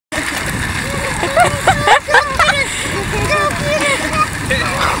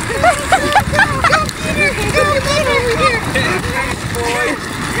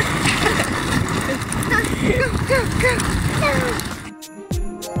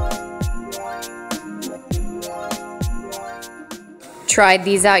tried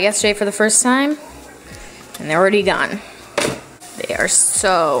these out yesterday for the first time, and they're already gone. They are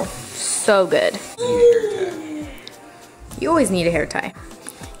so good. You always need a hair tie.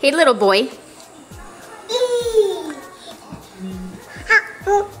 Hey, little boy.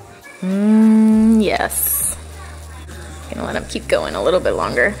 Yes. Gonna let him keep going a little bit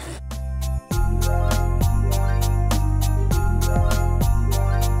longer.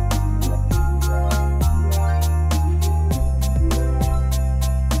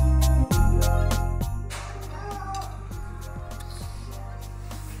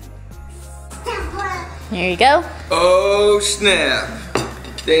 There you go. Oh snap.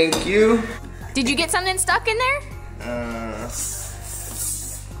 Thank you. Did you get something stuck in there?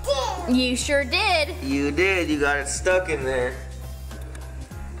 You sure did. You did. You got it stuck in there.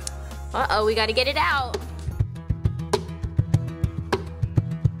 Uh-oh, we gotta get it out.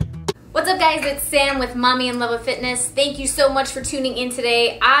 What's up guys, it's Sam with Mommy and Love of Fitness. Thank you so much for tuning in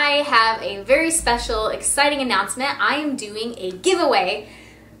today. I have a very special, exciting announcement. I am doing a giveaway.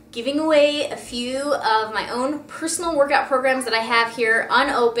 Giving away a few of my own personal workout programs that I have here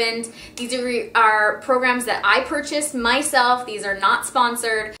unopened. These are programs that I purchased myself. These are not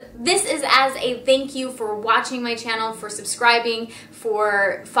sponsored. This is as a thank you for watching my channel, for subscribing,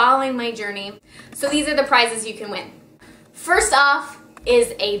 for following my journey. So these are the prizes you can win. First off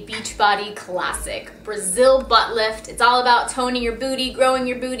is a Beachbody Classic Brazil butt lift. It's all about toning your booty, growing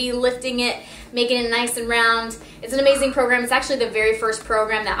your booty, lifting it, making it nice and round. It's an amazing program. It's actually the very first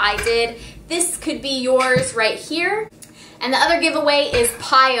program that I did. This could be yours right here. And the other giveaway is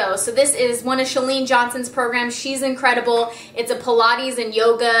Piyo. So this is one of Chalene Johnson's programs. She's incredible. It's a Pilates and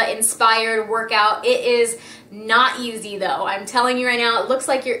yoga inspired workout. It is not easy though. I'm telling you right now, it looks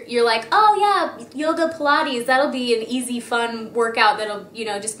like you're like, oh yeah, yoga Pilates, that'll be an easy, fun workout that'll, you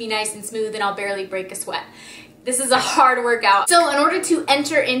know, just be nice and smooth and I'll barely break a sweat. This is a hard workout. So in order to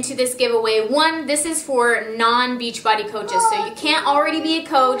enter into this giveaway, one, this is for non-Beachbody coaches. So you can't already be a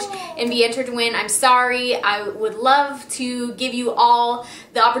coach and be entered to win. I'm sorry. I would love to give you all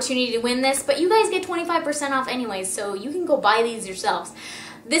the opportunity to win this, but you guys get 25% off anyways, so you can go buy these yourselves.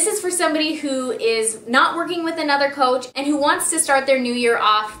 This is for somebody who is not working with another coach and who wants to start their new year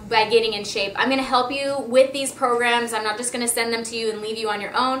off by getting in shape. I'm gonna help you with these programs. I'm not just gonna send them to you and leave you on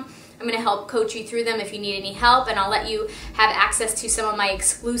your own. I'm going to help coach you through them if you need any help, and I'll let you have access to some of my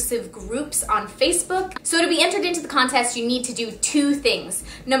exclusive groups on Facebook. So to be entered into the contest, you need to do two things.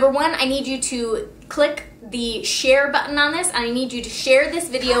 Number one, I need you to click the share button on this, and I need you to share this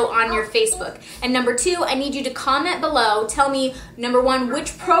video on your Facebook. And number two, I need you to comment below, tell me, number one,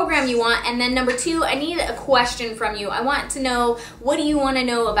 which program you want, and then number two, I need a question from you. I want to know, what do you want to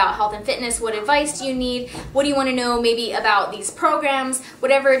know about health and fitness? What advice do you need? What do you want to know maybe about these programs?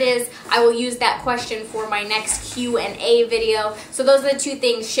 Whatever it is, I will use that question for my next Q&A video. So those are the two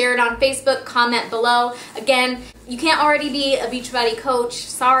things. Share it on Facebook, comment below. Again, you can't already be a Beachbody coach.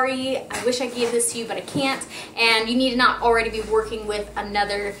 Sorry, I wish I gave this to you, but I can't. And you need to not already be working with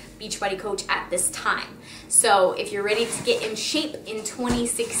another Beachbody coach at this time. So if you're ready to get in shape in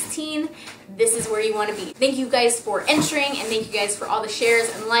 2016, this is where you want to be. Thank you guys for entering, and thank you guys for all the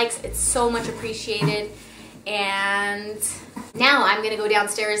shares and likes. It's so much appreciated. And now I'm gonna go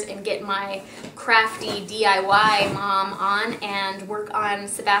downstairs and get my crafty DIY mom on and work on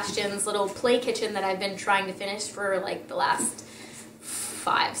Sebastian's little play kitchen that I've been trying to finish for like the last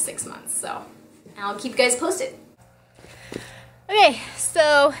 5-6 months. So I'll keep you guys posted. Okay,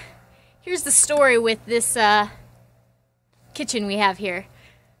 so here's the story with this kitchen we have here.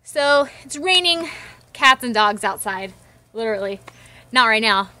 So it's raining cats and dogs outside, literally. Not right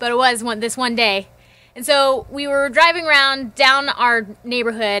now, but it was this one day. And so we were driving around down our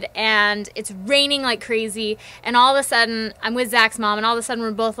neighborhood, and it's raining like crazy, and all of a sudden, I'm with Zach's mom, and all of a sudden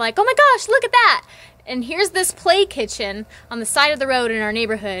we're both like, oh my gosh, look at that! And here's this play kitchen on the side of the road in our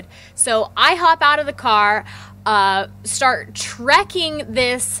neighborhood. So I hop out of the car, start trekking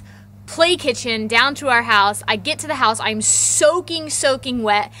this play kitchen down to our house. I get to the house, I'm soaking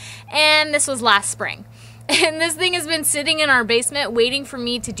wet, and this was last spring. And this thing has been sitting in our basement waiting for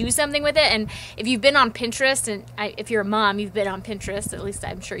me to do something with it. And if you've been on Pinterest, and if you're a mom, you've been on Pinterest, at least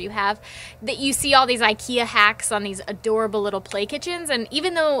I'm sure you have, that you see all these IKEA hacks on these adorable little play kitchens. And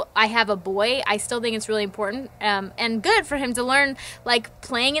even though I have a boy, I still think it's really important and good for him to learn like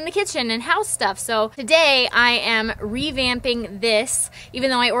playing in the kitchen and house stuff. So today I am revamping this, even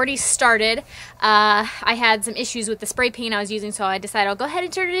though I already started. I had some issues with the spray paint I was using, so I decided I'll go ahead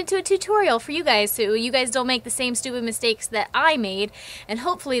and turn it into a tutorial for you guys, so you guys don't still make the same stupid mistakes that I made, and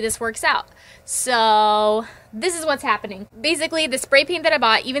hopefully this works out. So this is what's happening. Basically, the spray paint that I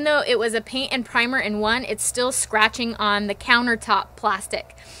bought, even though it was a paint and primer in one, it's still scratching on the countertop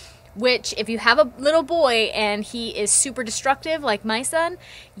plastic, which if you have a little boy and he is super destructive like my son,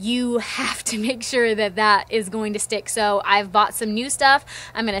 you have to make sure that that is going to stick. So I've bought some new stuff.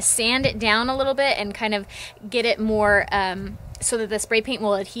 I'm going to sand it down a little bit and kind of get it more so that the spray paint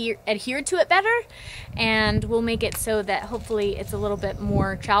will adhere to it better, and we'll make it so that hopefully it's a little bit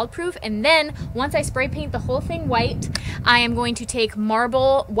more childproof. And then once I spray paint the whole thing white, I am going to take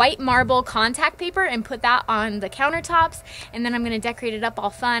white marble contact paper and put that on the countertops, and then I'm going to decorate it up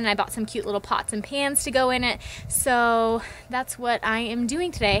all fun. I bought some cute little pots and pans to go in it. So that's what I am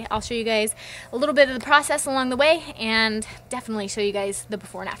doing today. I'll show you guys a little bit of the process along the way, and definitely show you guys the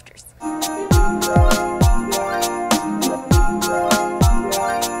before and afters.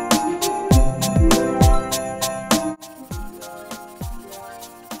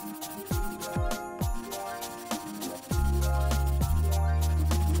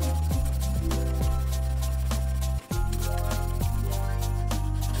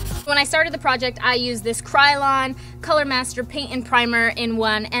 When I started the project, I used this Krylon Color Master paint and primer in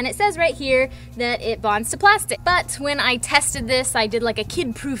one, and it says right here that it bonds to plastic. But when I tested this, I did like a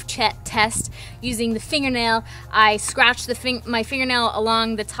kid-proof test using the fingernail. I scratched my fingernail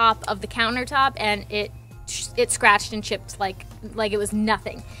along the top of the countertop, and it scratched and chipped like it was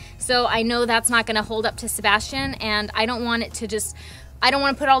nothing. So I know that's not gonna hold up to Sebastian, and I don't want it to I don't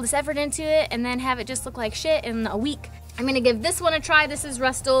want to put all this effort into it and then have it just look like shit in a week. I'm gonna give this one a try. This is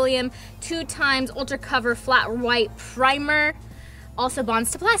Rust-Oleum 2x Ultra Cover Flat White Primer. Also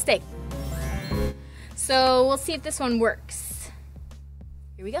bonds to plastic. So we'll see if this one works.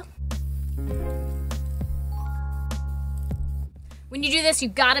 Here we go. When you do this, you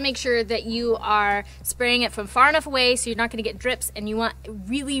gotta make sure that you are spraying it from far enough away so you're not gonna get drips, and you want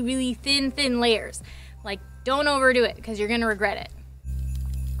really, really thin layers. Like, don't overdo it because you're gonna regret it.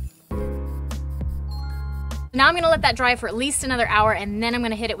 Now I'm gonna let that dry for at least another hour, and then I'm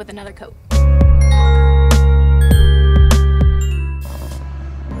gonna hit it with another coat.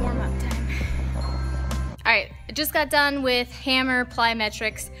 Warm up time. All right, I just got done with hammer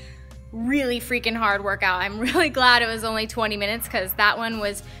plyometrics. Really freaking hard workout. I'm really glad it was only 20 minutes because that one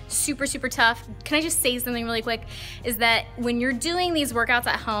was super tough. Can I just say something really quick? Is that when you're doing these workouts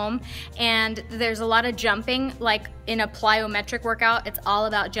at home and there's a lot of jumping, like in a plyometric workout, it's all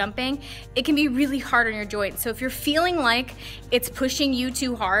about jumping, it can be really hard on your joints. So if you're feeling like it's pushing you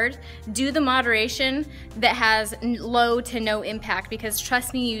too hard, do the moderation that has low to no impact, because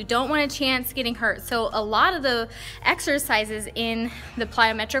trust me, you don't want a chance getting hurt. So a lot of the exercises in the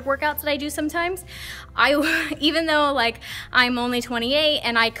plyometric workouts that I do sometimes, even though like I'm only 28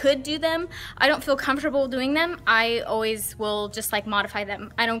 and I could do them, I don't feel comfortable doing them. I always will just like modify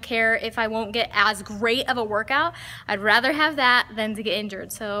them. I don't care if I won't get as great of a workout. I'd rather have that than to get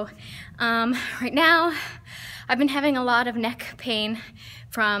injured. So right now I've been having a lot of neck pain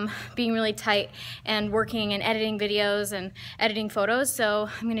from being really tight and working and editing videos and editing photos. So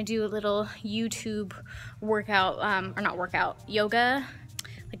I'm gonna do a little YouTube workout, or not workout, yoga,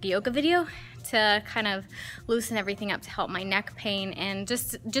 like a yoga video to kind of loosen everything up to help my neck pain, and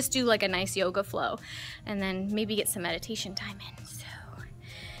just do like a nice yoga flow, and then maybe get some meditation time in. So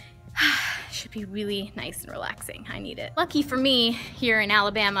should be really nice and relaxing. I need it. Lucky for me, here in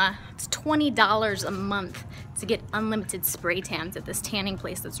Alabama, it's $20 a month to get unlimited spray tans at this tanning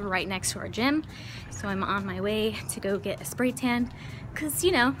place that's right next to our gym. So I'm on my way to go get a spray tan because,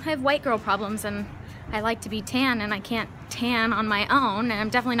 you know, I have white girl problems and I like to be tan, and I can't tan on my own, and I'm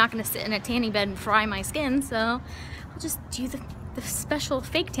definitely not going to sit in a tanning bed and fry my skin, so I'll just do the special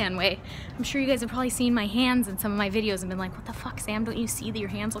fake tan way. I'm sure you guys have probably seen my hands in some of my videos and been like, what the fuck, Sam, don't you see that your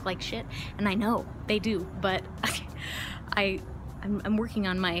hands look like shit? And I know they do, but I'm working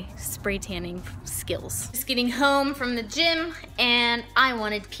on my spray tanning skills. Just getting home from the gym, and I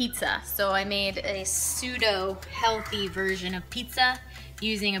wanted pizza, so I made a pseudo healthy version of pizza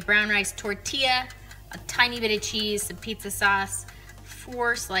using a brown rice tortilla, a tiny bit of cheese, some pizza sauce,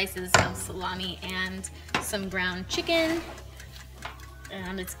 4 slices of salami, and some ground chicken.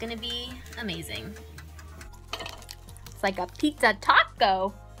 And it's gonna be amazing. It's like a pizza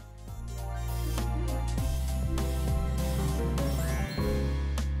taco.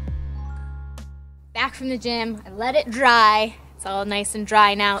 Back from the gym, I let it dry. It's all nice and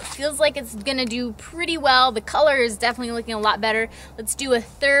dry now. It feels like it's gonna do pretty well. The color is definitely looking a lot better. Let's do a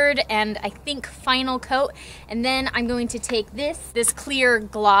third and I think final coat. And then I'm going to take this clear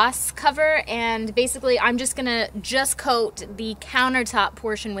gloss cover, and basically I'm just gonna coat the countertop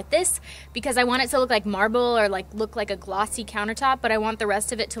portion with this because I want it to look like marble or like look like a glossy countertop, but I want the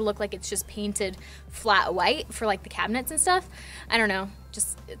rest of it to look like it's just painted flat white for like the cabinets and stuff. I don't know,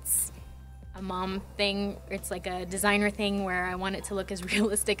 just it's a mom thing. It's like a designer thing where I want it to look as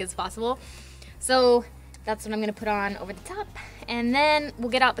realistic as possible. So that's what I'm gonna put on over the top, and then we'll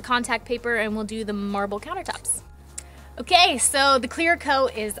get out the contact paper and we'll do the marble countertops. Okay, so the clear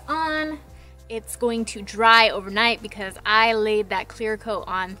coat is on. It's going to dry overnight because I laid that clear coat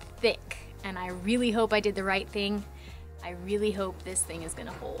on thick, and I really hope I did the right thing. I really hope this thing is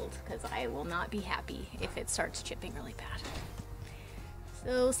gonna hold because I will not be happy if it starts chipping really bad.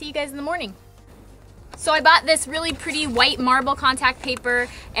 So see you guys in the morning. So I bought this really pretty white marble contact paper,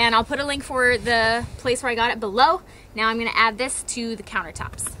 and I'll put a link for the place where I got it below. Now I'm gonna add this to the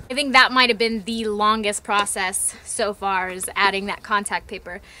countertops. I think that might have been the longest process so far, is adding that contact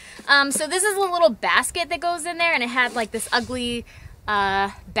paper. So this is a little basket that goes in there, and it had like this ugly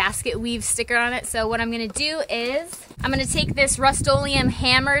basket weave sticker on it. So what I'm gonna do is I'm gonna take this Rust-Oleum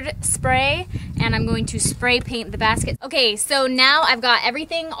hammered spray and I'm going to spray paint the basket. Okay, so now I've got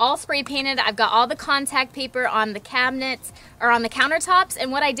everything all spray painted. I've got all the contact paper on the cabinets or on the countertops,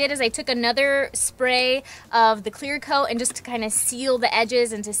 and what I did is I took another spray of the clear coat and just to kind of seal the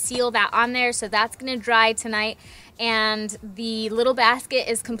edges and to seal that on there. So that's gonna dry tonight. And the little basket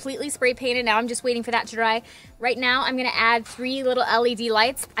is completely spray painted. Now I'm just waiting for that to dry. Right now I'm gonna add 3 little LED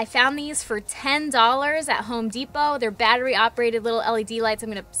lights. I found these for $10 at Home Depot. They're battery operated little LED lights. I'm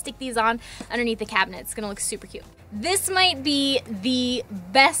gonna stick these on underneath the cabinet. It's gonna look super cute. This might be the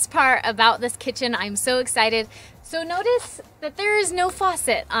best part about this kitchen. I'm so excited. So notice that there is no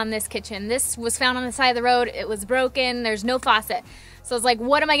faucet on this kitchen. This was found on the side of the road. It was broken. There's no faucet. So I was like,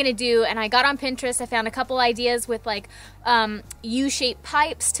 what am I gonna do? And I got on Pinterest. I found a couple ideas with like U-shaped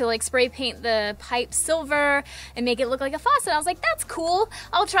pipes to like spray paint the pipe silver and make it look like a faucet. I was like, that's cool.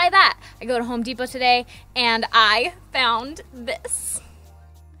 I'll try that. I go to Home Depot today and I found this.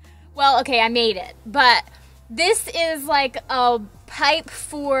 Well, okay, I made it, but this is like a pipe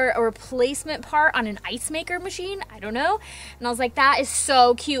for a replacement part on an ice maker machine. I don't know. And I was like, that is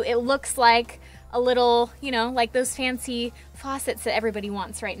so cute. It looks like a little, you know, like those fancy faucets that everybody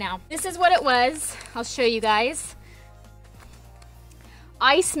wants right now. This is what it was. I'll show you guys.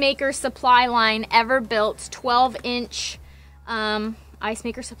 Ice maker supply line, ever built 12-inch ice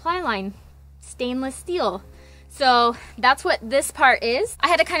maker supply line, stainless steel. So that's what this part is. I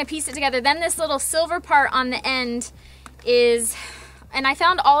had to kind of piece it together. Then this little silver part on the end is, and I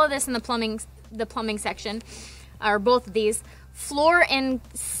found all of this in the plumbing section, or both of these, floor and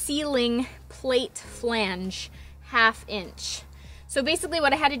ceiling plate flange, 1/2 inch. So basically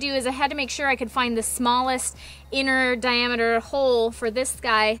what I had to do is I had to make sure I could find the smallest inner diameter hole for this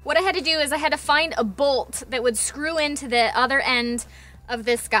guy. What I had to do is I had to find a bolt that would screw into the other end of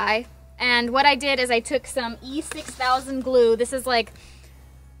this guy. And what I did is I took some E6000 glue. This is like,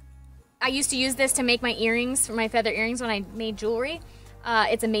 I used to use this to make my earrings, for my feather earrings when I made jewelry.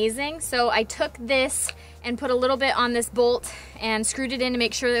 It's amazing. So I took this and put a little bit on this bolt and screwed it in to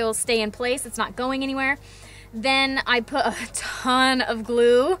make sure that it will stay in place. It's not going anywhere. Then I put a ton of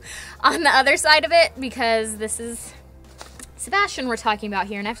glue on the other side of it because this is Sebastian we're talking about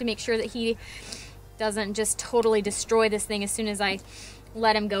here, and I have to make sure that he doesn't just totally destroy this thing as soon as I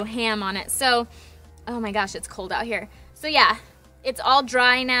let him go ham on it. So, oh my gosh, it's cold out here. So yeah, it's all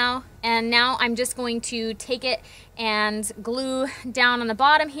dry now, and now I'm just going to take it and glue down on the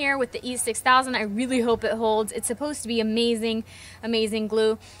bottom here with the E6000. I really hope it holds. It's supposed to be amazing, amazing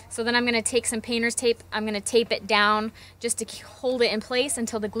glue. So then I'm gonna take some painter's tape. I'm gonna tape it down just to hold it in place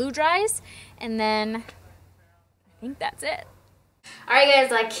until the glue dries, and then I think that's it. Alright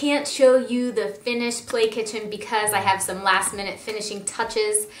guys, I can't show you the finished play kitchen because I have some last minute finishing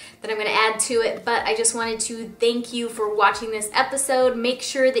touches that I'm going to add to it, but I just wanted to thank you for watching this episode. Make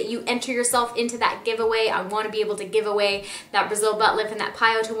sure that you enter yourself into that giveaway. I want to be able to give away that Brazil butt lift and that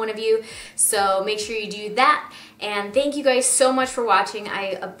Piyo to one of you, so make sure you do that. And thank you guys so much for watching.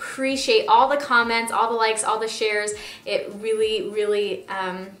 I appreciate all the comments, all the likes, all the shares. It really, really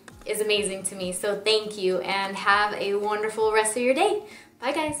is amazing to me. So thank you, and have a wonderful rest of your day.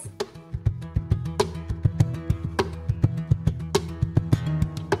 Bye guys.